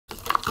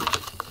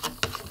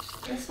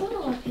This one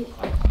or a pink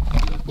one?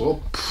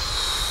 Oh.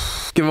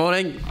 Good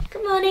morning.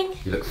 Good morning.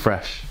 You look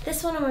fresh.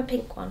 This one or a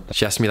pink one?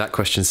 She asked me that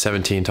question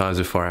 17 times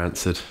before I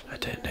answered. I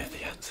don't know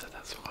the answer,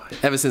 that's why.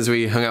 Ever since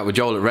we hung out with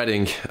Joel at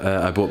Reading,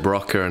 I bought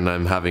Barocca and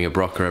I'm having a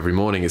Barocca every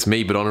morning. It's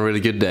me, but on a really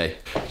good day.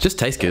 Just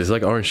tastes good, it's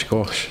like orange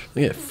squash.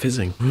 Look at it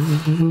fizzing.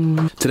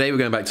 Today we're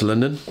going back to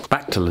London.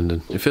 Back to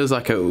London. It feels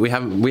like we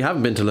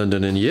haven't been to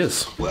London in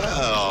years.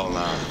 Well,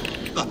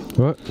 no.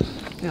 What?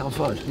 Yeah, I'm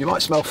fine. You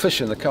might smell fish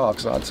in the car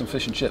because I had some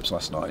fish and chips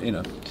last night, you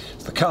know.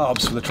 It's the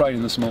carbs for the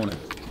training this morning.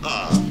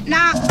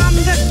 Now I'm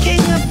the king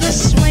of the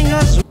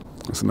swingers.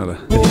 That's another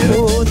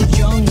Oh, the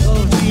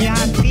jungle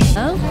VIP.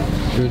 Oh?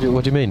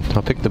 What do you mean? I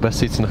picked the best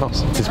seats in the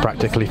house. This is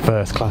practically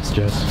first class,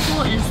 Jess.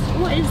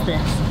 What is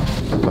this?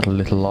 Got a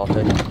little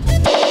latte.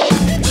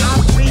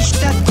 I've reached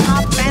the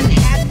top and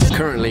had the...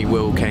 Currently,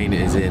 Will Kane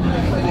is in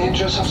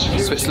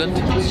Switzerland?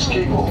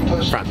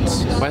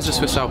 France. Where's the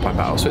Swiss Alpine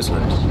Battle?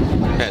 Switzerland?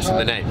 Yeah, it's in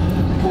the name.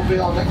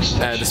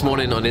 This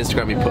morning on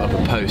Instagram he put up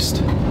a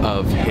post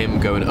of him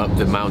going up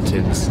the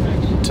mountains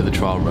to the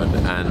trial run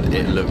and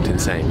it looked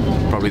insane.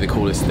 Probably the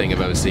coolest thing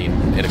I've ever seen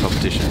in a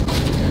competition.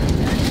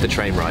 The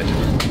train ride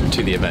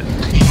to the event.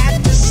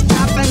 Had to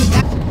stop and...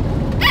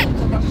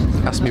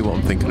 Ask me what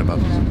I'm thinking about.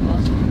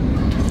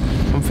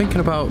 I'm thinking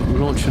about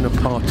launching a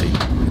party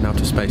in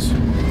outer space.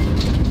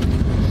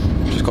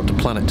 Just got to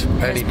planet.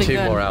 Only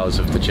 2 more hours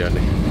of the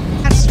journey.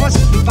 That's what's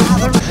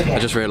bothering I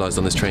just realised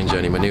on this train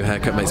journey my new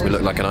haircut makes me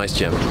look like an ice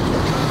gem.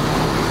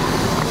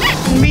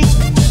 me.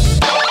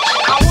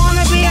 I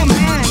wanna be a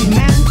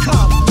man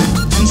cub,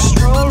 and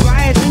stroll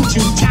right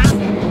into town.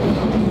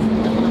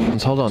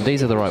 Hold on,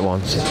 these are the right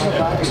ones.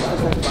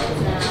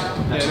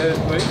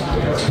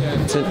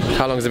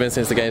 How long has it been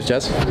since the games,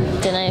 Jez?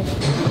 Dunno.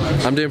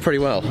 I'm doing pretty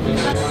well.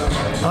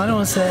 I don't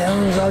want to say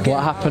I'll get...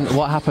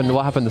 What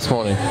happened this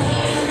morning?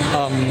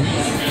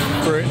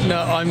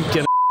 No, I'm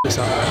gonna this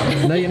up.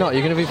 No, you're not.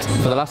 You're going to be...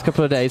 For the last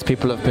couple of days,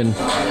 people have been...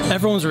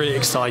 Everyone's really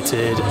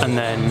excited, and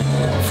then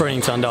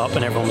Froning turned up,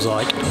 and everyone was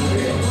like,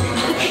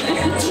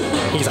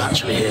 he's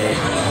actually here.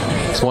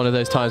 It's one of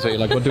those times where you're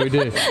like, what do we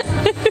do?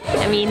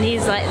 I mean,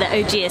 he's like the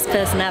OGest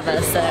person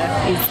ever, so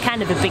he's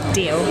kind of a big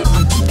deal.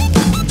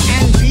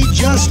 And be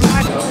just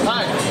like...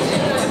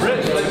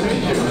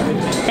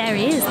 There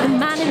he is, the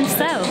man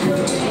himself.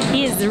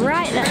 He is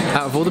right there.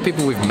 Out of all the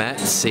people we've met,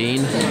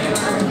 seen,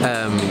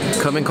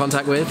 come in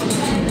contact with,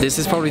 this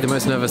is probably the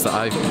most nervous that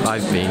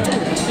I've been.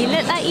 You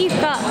look like you've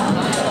got,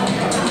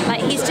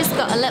 like he's just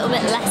got a little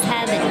bit less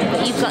hair than you,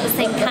 but you've got the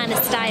same kind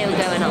of style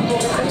going on.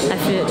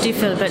 I do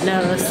feel a bit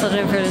nervous, I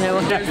don't really know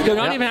what. They're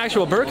not even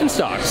actual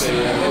Birkenstocks.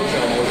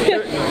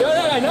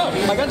 I know.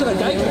 I got to the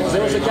Dykens.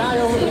 There was a guy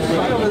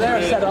right over there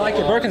who said, I like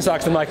your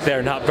Birkenstocks. I'm like,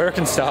 they're not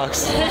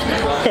Birkenstocks.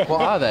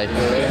 What are they?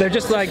 They're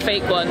just like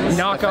Fake ones.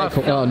 knockoff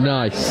Oh,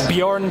 nice.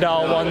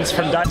 Bjorndal ones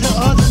from Dykens.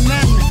 Other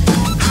men,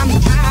 I'm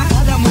tired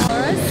of them.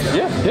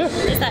 Yeah.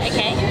 Is that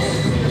okay?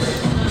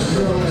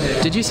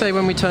 Did you say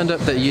when we turned up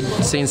that you'd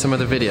seen some of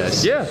the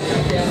videos? Yeah.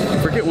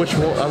 I forget which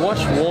one. I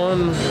watched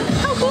one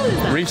How cool is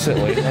that?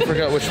 recently. I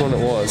forgot which one it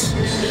was.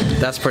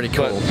 That's pretty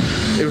cool.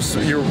 But it was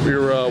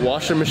your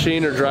washing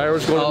machine or dryer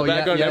was going in the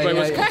background.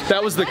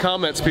 That was the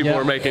comments people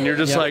were making. You're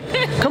just like,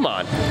 come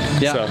on.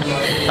 Yeah. So,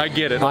 I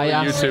get it. All the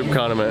YouTube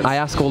comments. I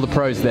ask all the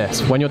pros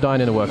this. When you're dying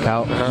in a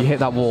workout, you hit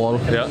that wall,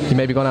 you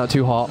maybe gone out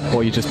too hot,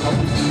 or you're just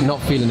not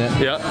feeling it.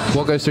 Yeah.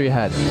 What goes through your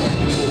head?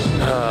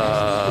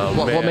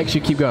 What makes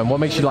you keep going? What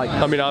makes you like...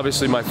 I mean,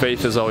 obviously my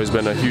faith has always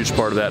been a huge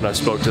part of that, and I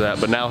spoke to that,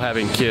 but now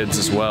having kids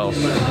as well,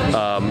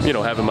 you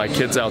know, having my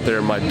kids out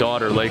there, my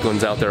daughter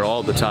Lakeland's out there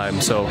all the time,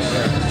 so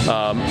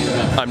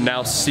I'm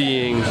now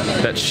seeing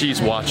that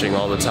she's watching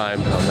all the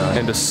time,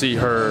 and to see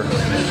her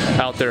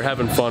out there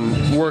having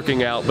fun,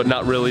 working out, but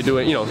not really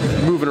doing, you know,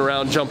 moving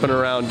around, jumping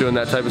around, doing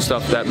that type of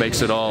stuff, that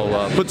makes it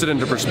all, puts it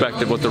into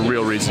perspective what the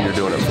real reason you're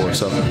doing it for,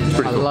 so it's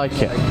pretty cool. I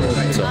like it.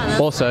 So.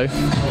 Also,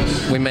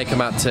 we may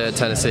come out to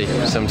Tennessee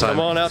sometime. Come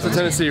on out to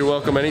Tennessee, you're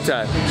welcome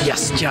anytime.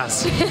 Yes,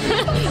 Jazz.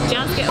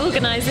 Jazz, get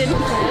organising.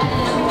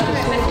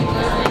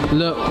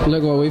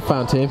 Look what we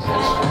found, team.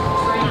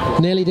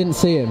 Nearly didn't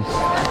see him.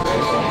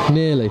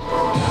 Nearly.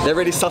 They're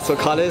really subtle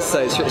colours, so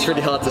it's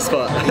really hard to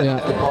spot.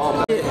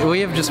 Yeah. We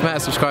have just met a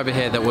subscriber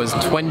here that was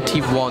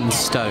 21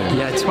 stone.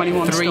 Yeah,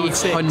 21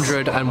 stone.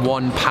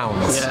 301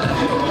 pounds.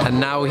 Yeah. And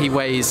now he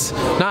weighs... No,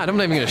 I'm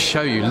not even going to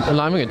show you.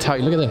 I'm going to tell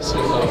you. Look at this.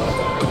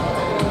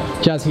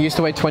 Jazz, he used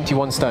to weigh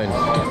 21 stone.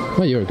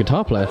 Well, you're a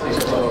guitar player.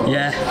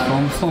 Yeah,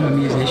 I'm a former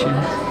musician.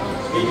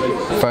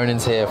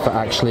 Froning's here for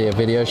actually a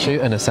video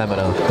shoot and a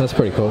seminar. That's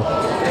pretty cool.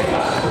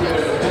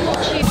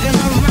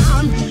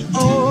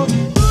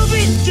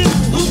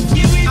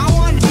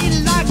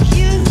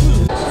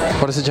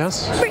 What is it,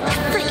 Jazz?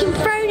 Freaking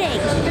Froning!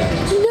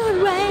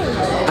 No way!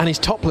 And he's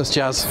topless,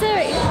 Jazz.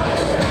 Sorry.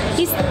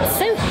 He's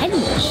so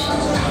hench.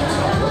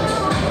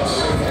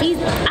 These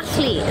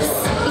athletes.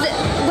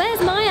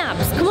 Where's my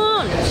abs? Come on!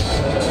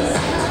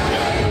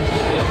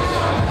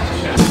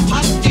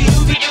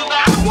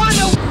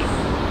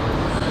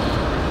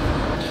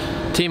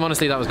 Team,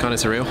 honestly, that was kind of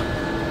surreal.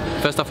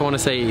 First off, I want to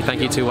say thank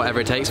you to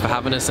Whatever It Takes for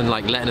having us and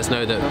like letting us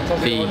know that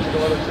the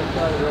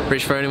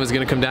Rich Froning was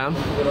going to come down.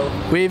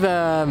 We've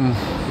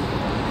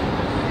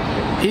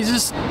he's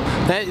just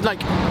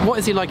like, what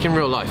is he like in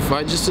real life,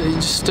 right? He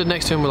just stood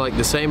next to him, we're like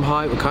the same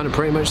height, we're kind of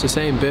pretty much the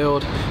same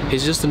build.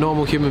 He's just a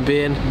normal human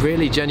being,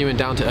 really genuine,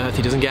 down to earth.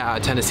 He doesn't get out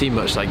of Tennessee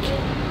much. Like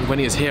when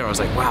he was here, I was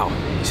like, wow,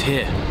 he's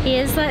here. He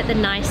is like the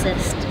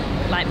nicest,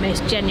 like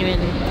most genuine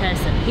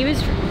person. He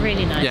was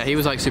really nice. Yeah, he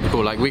was like super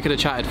cool. Like we could have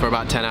chatted for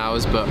about 10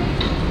 hours, but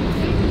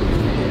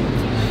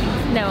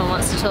no one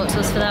wants to talk to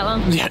us for that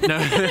long. Yeah, no.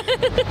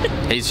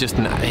 He's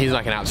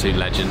like an absolute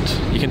legend.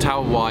 You can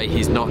tell why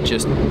he's not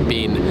just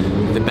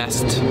been the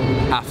best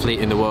athlete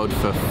in the world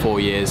for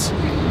 4 years,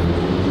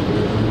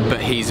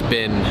 but he's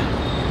been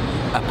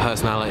a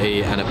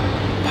personality and a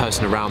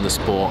person around the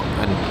sport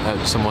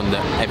and someone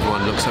that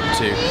everyone looks up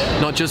to,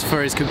 not just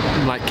for his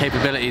like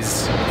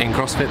capabilities in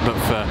CrossFit, but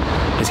for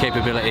his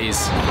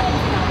capabilities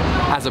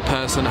as a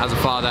person, as a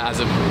father,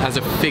 as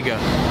a figure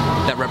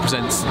that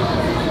represents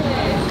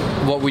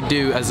what we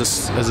do as a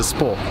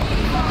sport. Did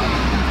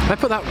I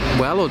put that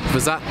well, or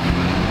was that?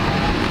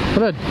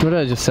 What did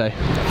I just say?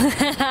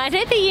 I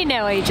don't think you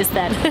know what you just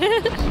said.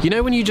 You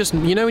know when you just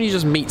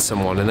meet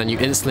someone and then you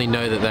instantly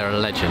know that they're a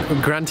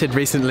legend. Granted,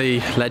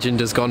 recently legend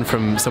has gone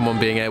from someone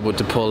being able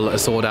to pull a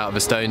sword out of a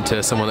stone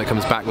to someone that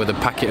comes back with a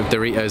packet of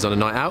Doritos on a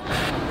night out.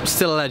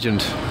 Still a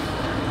legend.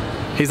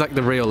 He's like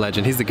the real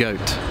legend. He's the GOAT.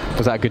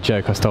 Was that a good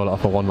joke? I stole it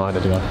off a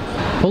one-liner, did I?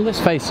 Pull this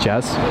face,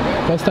 Jazz.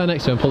 Go stand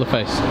next to him. Pull the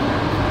face.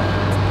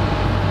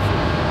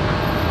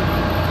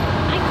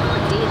 I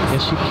can't do this.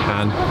 Yes, you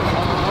can.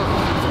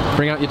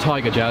 Bring out your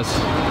tiger, Jazz.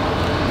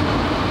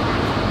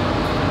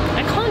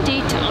 I can't do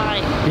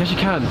like. Yes, you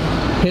can.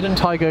 Hidden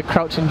tiger,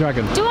 crouching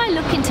dragon. Do I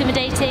look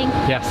intimidating?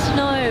 Yes.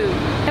 No.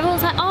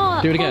 Everyone's like, oh,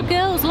 do it again. Poor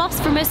girl's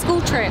lost from her school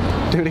trip.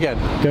 Do it again.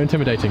 Go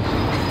intimidating.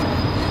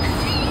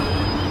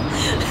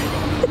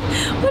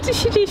 What does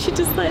she do? She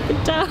just like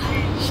down.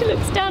 She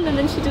looks down and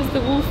then she does the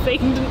wolf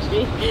thing, doesn't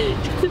she?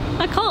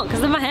 I can't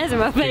because my hair's in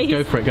my face.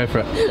 Go for it. Go for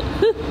it.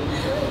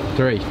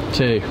 3,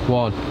 2,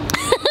 1.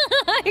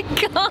 I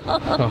can't.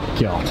 Oh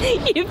God.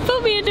 You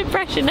put me in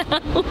depression now.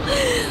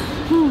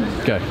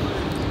 Go.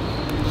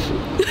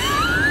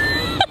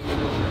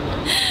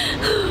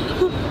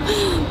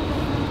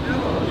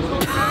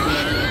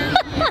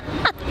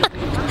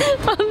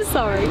 I'm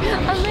sorry.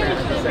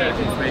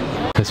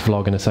 This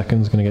vlog in a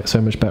second is going to get so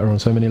much better on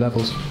so many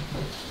levels.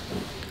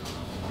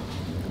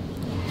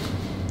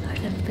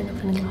 I've never been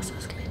up in a glass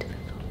escalator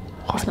before.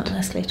 What? It's not an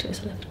escalator, it's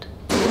a lift.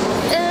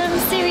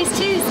 Series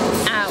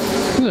 2's out.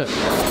 Isn't it?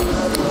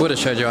 Would have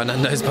showed you our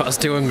Nando's, but I was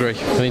too hungry,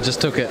 and he just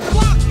took it.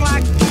 Walk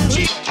like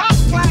G, talk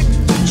like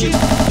G.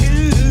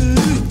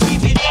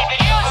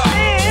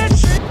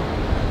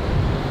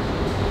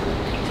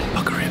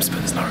 Locker rooms, but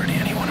there's not really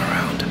anyone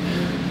around.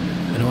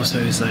 And also,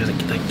 it's like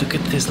look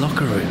at this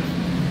locker room.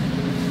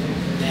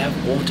 They have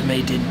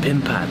automated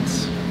pin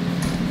pads.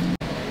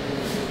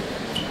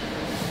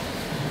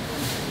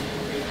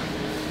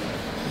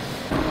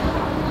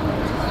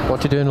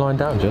 What you doing lying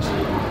down, Jess?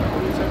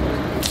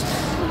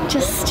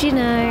 Just, you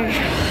know,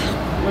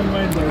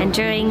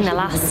 enjoying the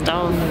last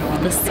of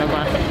the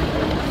summer.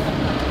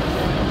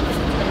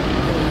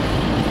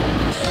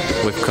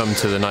 We've come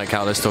to the Nike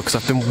outlet store because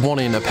I've been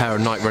wanting a pair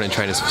of Nike running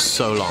trainers for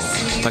so long.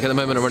 Like at the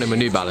moment I'm running my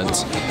New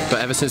Balance, but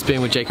ever since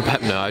being with Jacob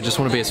Hepner, I just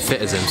want to be as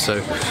fit as him.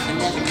 So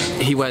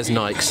he wears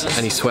Nikes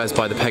and he swears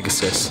by the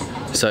Pegasus.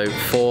 So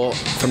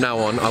from now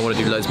on, I want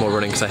to do loads more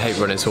running because I hate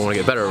running, so I want to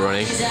get better at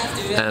running.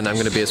 And I'm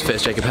going to be as fit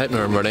as Jacob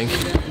Hepner in running.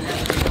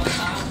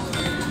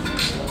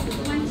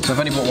 So I've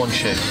only bought one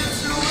shoe.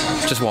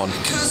 Just one.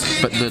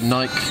 But the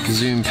Nike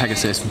Zoom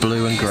Pegasus,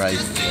 blue and grey.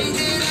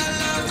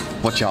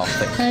 What y'all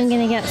think? I'm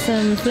gonna get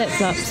some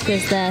flip-flops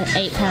because they're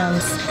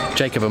 £8.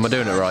 Jacob, am I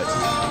doing it right?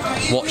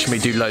 Watch me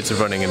do loads of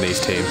running in these,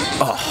 team.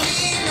 Oh,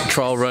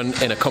 trial run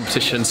in a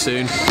competition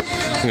soon.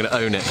 I'm gonna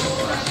own it.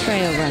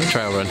 Trail run.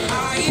 Trail run.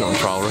 Not a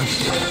trial run.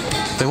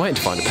 Been waiting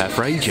to find a pair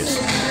for ages.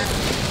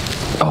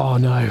 Oh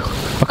no.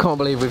 I can't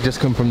believe we've just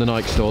come from the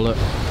Nike store, look.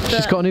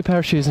 She's got a new pair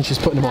of shoes and she's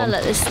putting them on.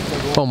 Look, this.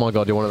 Oh my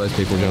God, you're one of those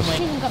people, Josh. I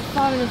haven't got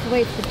far enough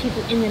away for the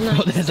people in the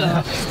Nike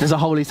store. There's a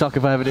holy sock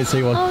if I ever did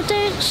see one. Oh,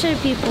 don't show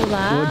people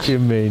that. What do you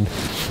mean?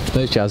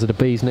 Those Jazz are the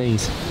bee's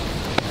knees.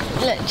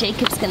 Look,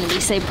 Jacob's going to be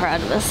so proud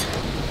of us.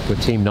 We're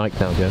Team Nike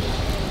now, Jazz.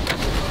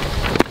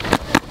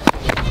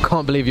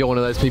 Can't believe you're one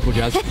of those people,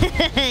 Jazz.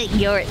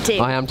 You're it too.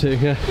 I am too,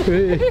 yeah.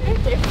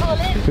 Don't fall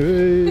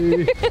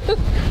in.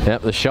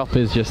 Yep, the shop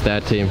is just there,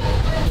 team.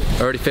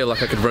 I already feel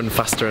like I could run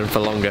faster and for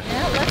longer.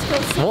 Yeah, let's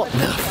go see. What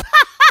the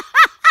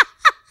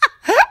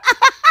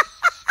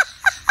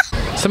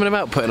Something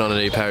about putting on a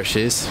new pair of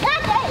shoes.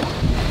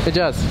 Hey,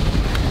 Jazz.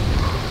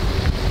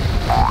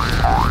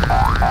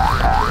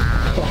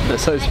 Oh, they're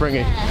so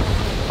springy.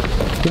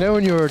 You know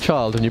when you were a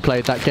child and you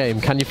played that game,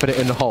 can you fit it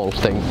in the hole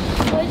thing?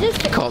 Well,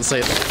 just Can't see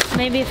it.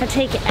 maybe if I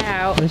take it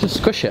out. And just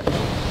squish it.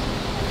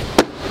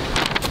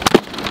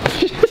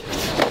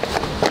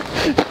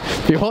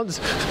 If you want...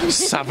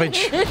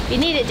 Savage. If you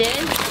need it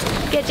doing,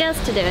 get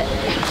Jazz to do it.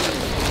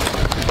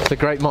 The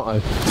great motto.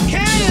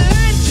 Can you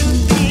learn to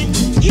be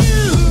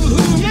human?